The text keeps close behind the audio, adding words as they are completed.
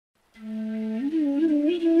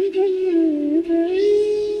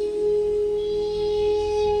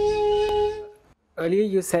earlier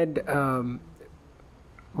you said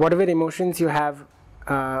whatever emotions you have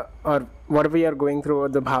or whatever you are going through,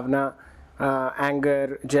 the bhavna,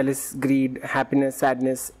 anger, jealous, greed, happiness,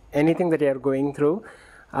 sadness, anything that you are going through,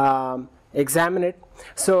 examine it.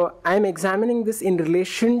 So I am examining this in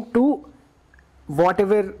relation to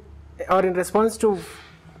whatever, or in response to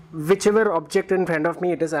whichever object in front of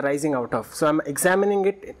me it is arising out of. So I'm examining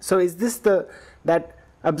it. So is this that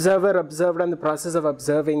observer observed and the process of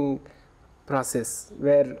observing process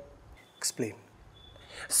where... Explain.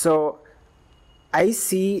 So I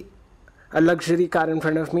see a luxury car in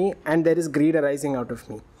front of me and there is greed arising out of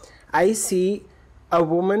me. I see a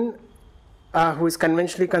woman who is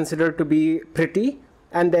conventionally considered to be pretty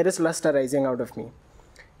and there is lust arising out of me.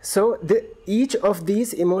 So each of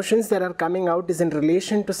these emotions that are coming out is in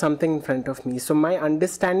relation to something in front of me. So my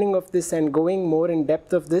understanding of this and going more in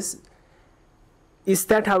depth of this, is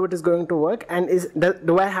that how it is going to work? And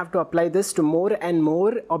do I have to apply this to more and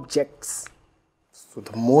more objects? So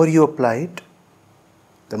the more you apply it,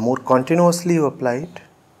 the more continuously you apply it,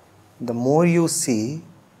 the more you see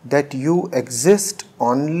that you exist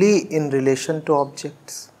only in relation to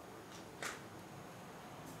objects.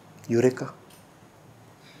 Eureka.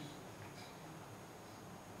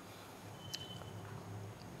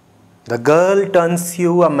 The girl turns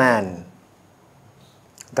you a man.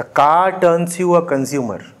 The car turns you a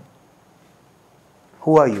consumer.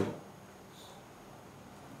 Who are you?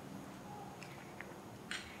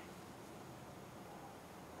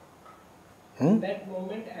 That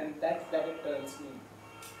moment, and that it turns me.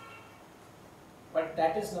 But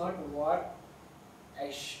that is not what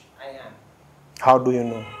I am. How do you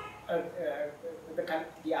know?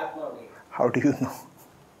 The Atma way. How do you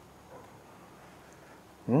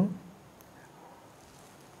know?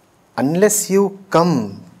 Unless you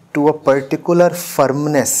come to a particular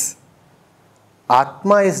firmness,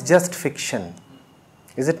 Atma is just fiction.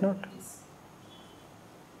 Is it not?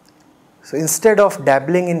 So instead of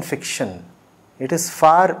dabbling in fiction, it is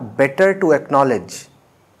far better to acknowledge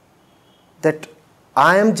that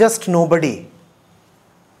I am just nobody.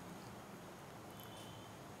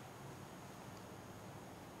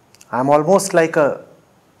 I am almost like a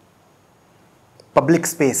public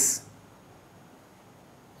space,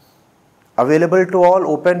 available to all,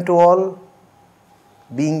 open to all,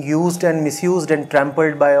 being used and misused and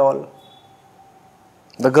trampled by all.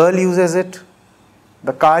 The girl uses it,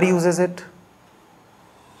 the car uses it.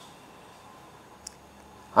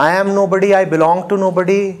 I am nobody, I belong to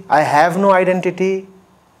nobody, I have no identity.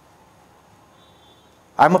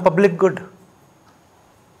 I am a public good.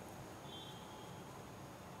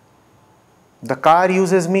 The car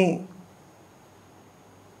uses me.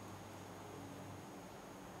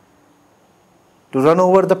 To run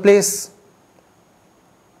over the place.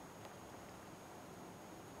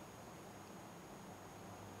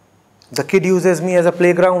 The kid uses me as a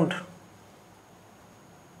playground.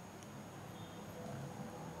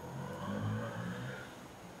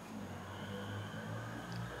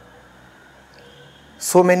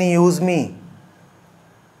 So many use me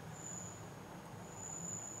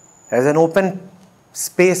as an open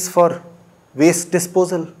space for waste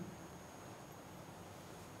disposal.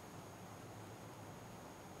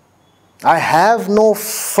 I have no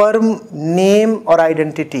firm name or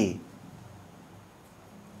identity.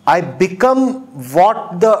 I become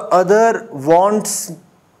what the other wants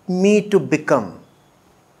me to become.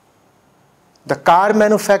 The car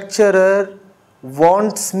manufacturer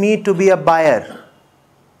wants me to be a buyer.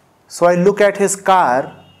 So I look at his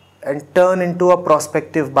car and turn into a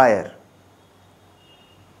prospective buyer.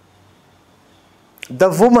 The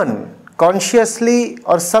woman consciously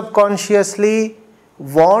or subconsciously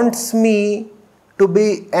wants me to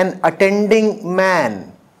be an attending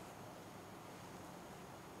man.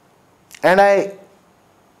 And I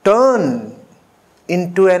turn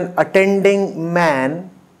into an attending man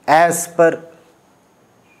as per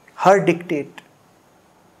her dictate.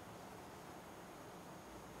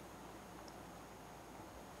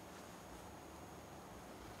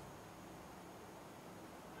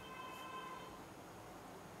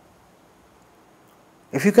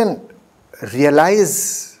 If you can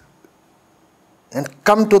realize and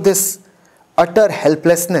come to this utter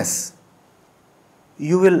helplessness,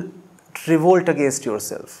 you will revolt against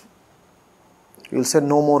yourself. You will say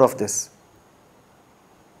no more of this.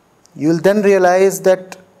 You will then realize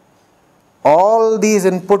that all these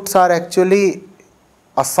inputs are actually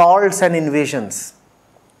assaults and invasions.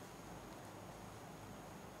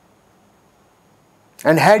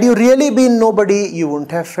 And had you really been nobody, you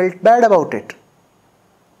wouldn't have felt bad about it.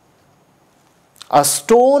 A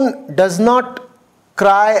stone does not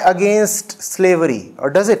cry against slavery, or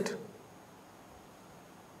does it?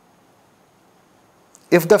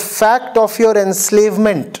 if the fact of your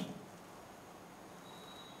enslavement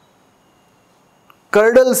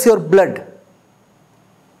curdles your blood,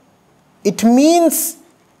 it means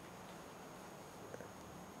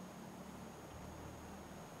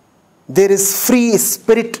there is free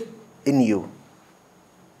spirit in you.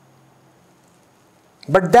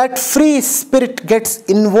 But that free spirit gets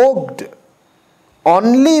invoked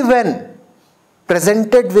only when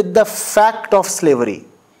presented with the fact of slavery.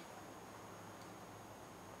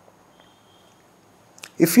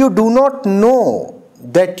 If you do not know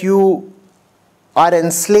that you are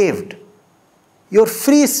enslaved, your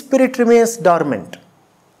free spirit remains dormant.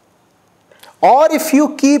 Or if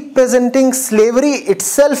you keep presenting slavery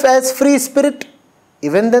itself as free spirit,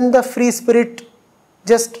 even then the free spirit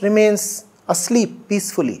just remains asleep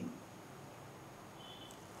peacefully.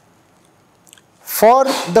 For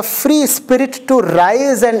the free spirit to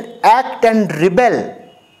rise and act and rebel,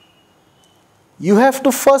 you have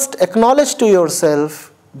to first acknowledge to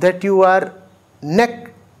yourself that you are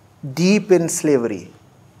neck deep in slavery.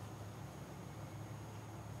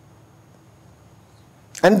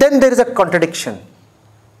 And then there is a contradiction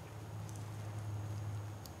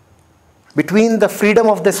between the freedom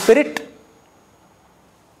of the spirit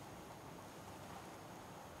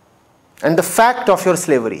and the fact of your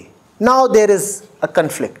slavery. Now there is a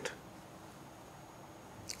conflict.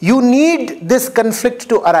 You need this conflict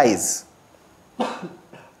to arise.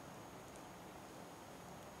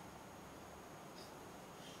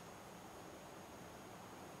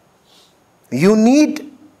 You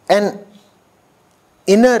need an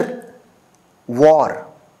inner war.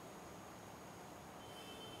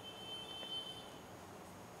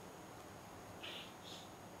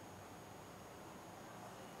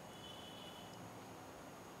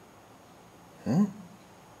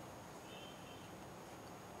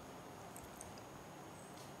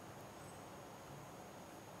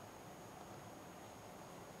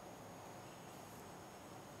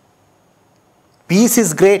 Peace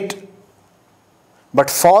is great, but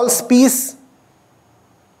false peace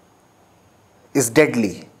is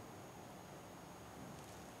deadly.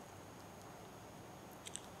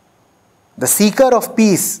 The seeker of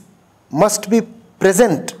peace must be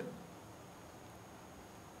present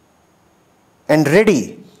and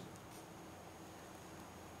ready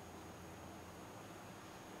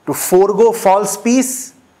to forego false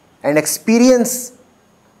peace and experience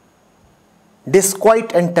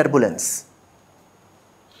disquiet and turbulence.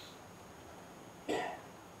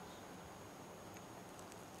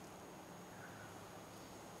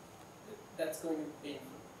 That's going to be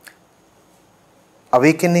painful.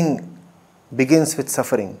 Awakening begins with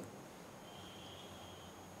suffering.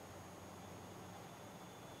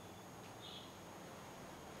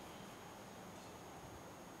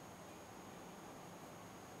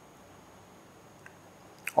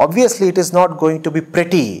 Obviously, it is not going to be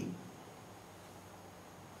pretty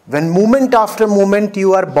when moment after moment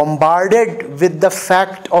you are bombarded with the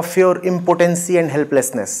fact of your impotency and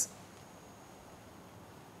helplessness.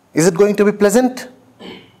 Is it going to be pleasant?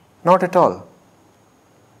 Not at all.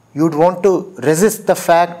 You would want to resist the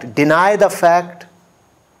fact, deny the fact.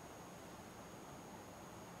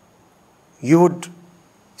 You would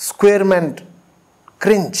squirm and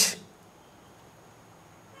cringe.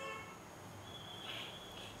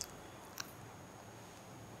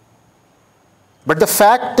 But the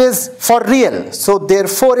fact is for real, so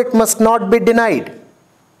therefore it must not be denied.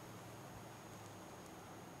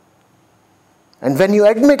 And when you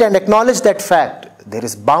admit and acknowledge that fact, there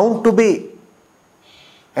is bound to be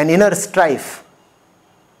an inner strife.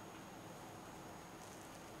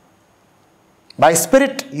 By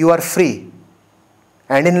spirit, you are free,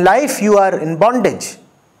 and in life, you are in bondage.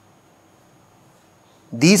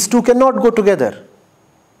 These two cannot go together.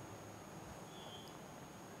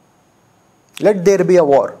 Let there be a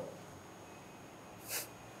war.